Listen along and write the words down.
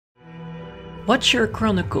Watcher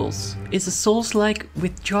Chronicles is a Souls-like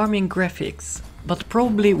with charming graphics, but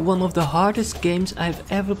probably one of the hardest games I've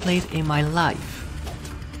ever played in my life.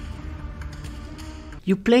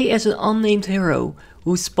 You play as an unnamed hero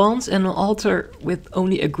who spawns in an altar with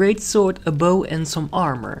only a great sword, a bow and some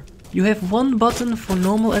armor. You have one button for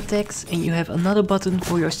normal attacks and you have another button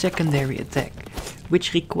for your secondary attack,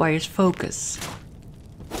 which requires focus.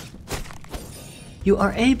 You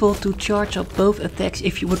are able to charge up both attacks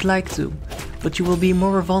if you would like to, but you will be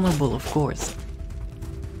more vulnerable of course.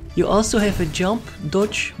 You also have a jump,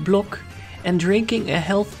 dodge, block and drinking a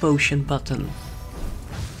health potion button.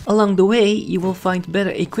 Along the way you will find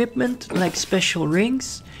better equipment like special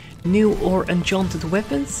rings, new or enchanted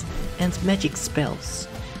weapons and magic spells.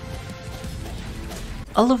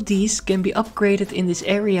 All of these can be upgraded in this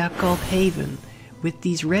area called Haven, with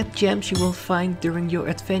these red gems you will find during your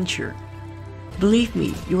adventure. Believe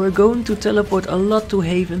me, you are going to teleport a lot to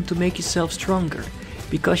Haven to make yourself stronger,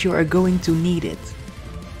 because you are going to need it.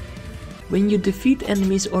 When you defeat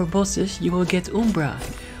enemies or bosses you will get Umbra.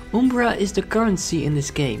 Umbra is the currency in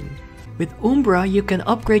this game. With Umbra you can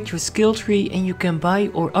upgrade your skill tree and you can buy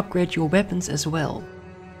or upgrade your weapons as well.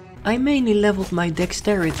 I mainly leveled my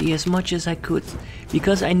dexterity as much as I could,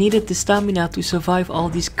 because I needed the stamina to survive all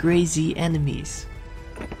these crazy enemies.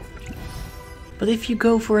 But if you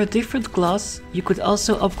go for a different class, you could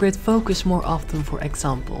also upgrade focus more often, for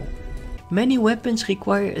example. Many weapons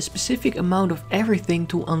require a specific amount of everything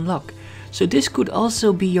to unlock, so this could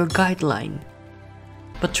also be your guideline.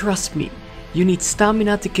 But trust me, you need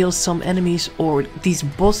stamina to kill some enemies or these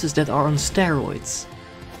bosses that are on steroids.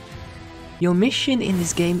 Your mission in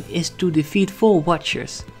this game is to defeat 4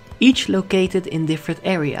 Watchers, each located in different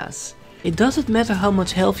areas. It doesn't matter how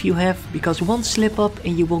much health you have, because one slip up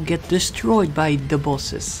and you will get destroyed by the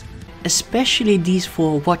bosses. Especially these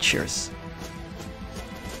 4 Watchers.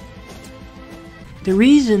 The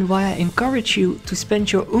reason why I encourage you to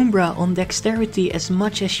spend your Umbra on dexterity as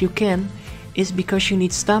much as you can is because you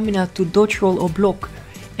need stamina to dodge roll or block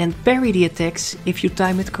and parry the attacks if you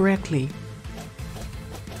time it correctly.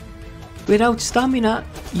 Without stamina,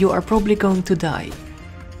 you are probably going to die.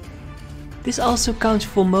 This also counts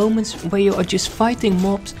for moments where you are just fighting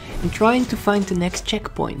mobs and trying to find the next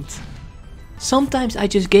checkpoint. Sometimes I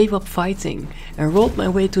just gave up fighting and rolled my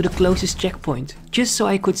way to the closest checkpoint, just so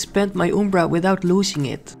I could spend my Umbra without losing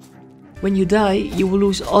it. When you die, you will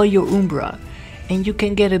lose all your Umbra, and you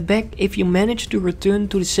can get it back if you manage to return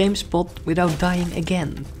to the same spot without dying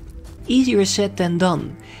again. Easier said than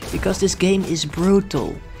done, because this game is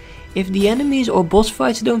brutal. If the enemies or boss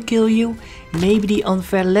fights don't kill you, maybe the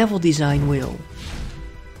unfair level design will.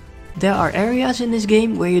 There are areas in this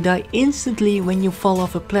game where you die instantly when you fall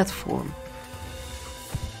off a platform.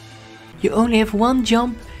 You only have one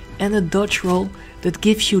jump and a dodge roll that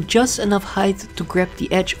gives you just enough height to grab the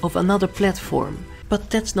edge of another platform. But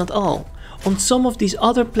that's not all. On some of these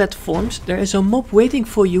other platforms there is a mob waiting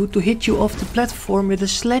for you to hit you off the platform with a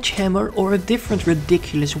sledgehammer or a different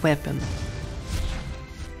ridiculous weapon.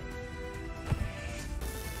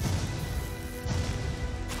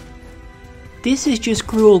 This is just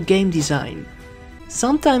cruel game design.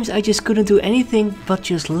 Sometimes I just couldn't do anything but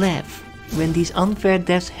just laugh when these unfair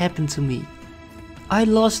deaths happened to me. I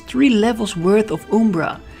lost 3 levels worth of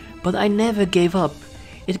Umbra, but I never gave up.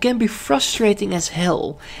 It can be frustrating as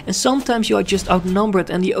hell, and sometimes you are just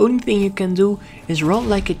outnumbered and the only thing you can do is run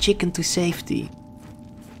like a chicken to safety.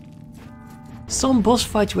 Some boss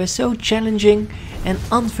fights were so challenging and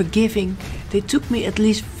unforgiving, they took me at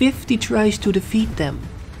least 50 tries to defeat them.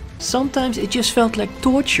 Sometimes it just felt like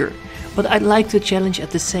torture, but I liked the challenge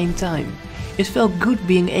at the same time. It felt good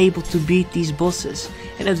being able to beat these bosses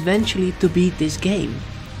and eventually to beat this game.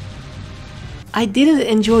 I didn't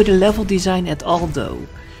enjoy the level design at all though.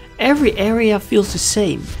 Every area feels the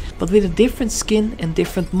same, but with a different skin and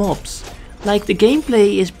different mobs. Like the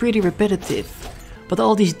gameplay is pretty repetitive, but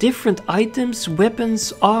all these different items,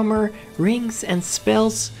 weapons, armor, rings and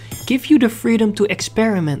spells give you the freedom to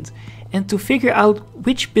experiment and to figure out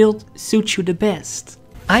which build suits you the best.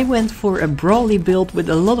 I went for a brawly build with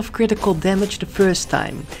a lot of critical damage the first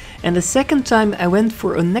time, and the second time I went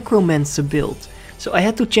for a necromancer build, so I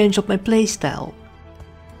had to change up my playstyle.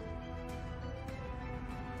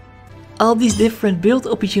 All these different build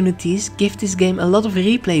opportunities give this game a lot of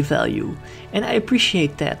replay value, and I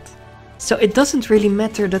appreciate that. So it doesn't really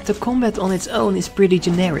matter that the combat on its own is pretty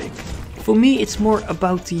generic. For me it's more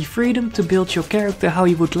about the freedom to build your character how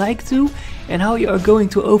you would like to and how you are going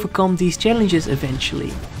to overcome these challenges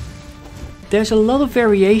eventually. There's a lot of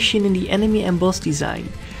variation in the enemy and boss design.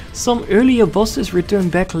 Some earlier bosses return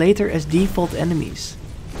back later as default enemies.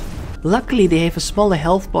 Luckily they have a smaller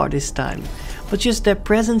health bar this time, but just their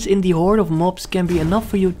presence in the horde of mobs can be enough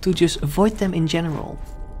for you to just avoid them in general.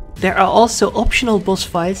 There are also optional boss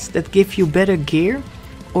fights that give you better gear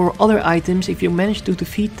or other items if you manage to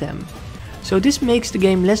defeat them. So this makes the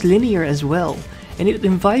game less linear as well, and it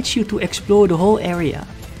invites you to explore the whole area.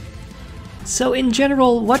 So in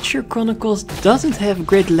general, Watcher Chronicles doesn't have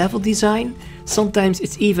great level design, sometimes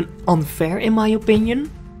it's even unfair in my opinion.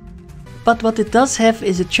 But what it does have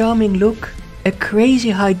is a charming look, a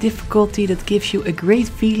crazy high difficulty that gives you a great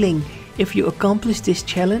feeling if you accomplish this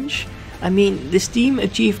challenge. I mean, the Steam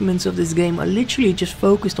achievements of this game are literally just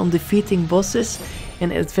focused on defeating bosses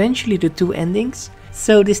and eventually the 2 endings.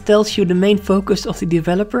 So this tells you the main focus of the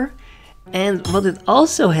developer. And what it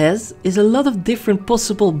also has is a lot of different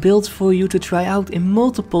possible builds for you to try out in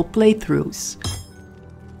multiple playthroughs.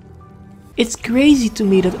 It's crazy to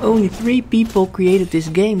me that only 3 people created this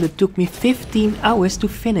game that took me 15 hours to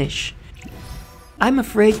finish. I'm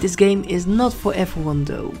afraid this game is not for everyone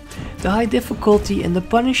though. The high difficulty and the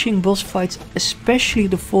punishing boss fights, especially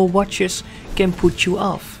the 4 Watchers, can put you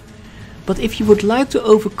off. But if you would like to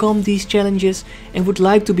overcome these challenges and would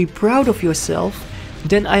like to be proud of yourself,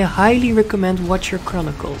 then I highly recommend Watcher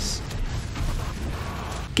Chronicles.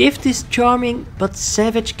 Give this charming but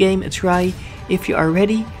savage game a try if you are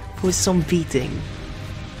ready for some beating.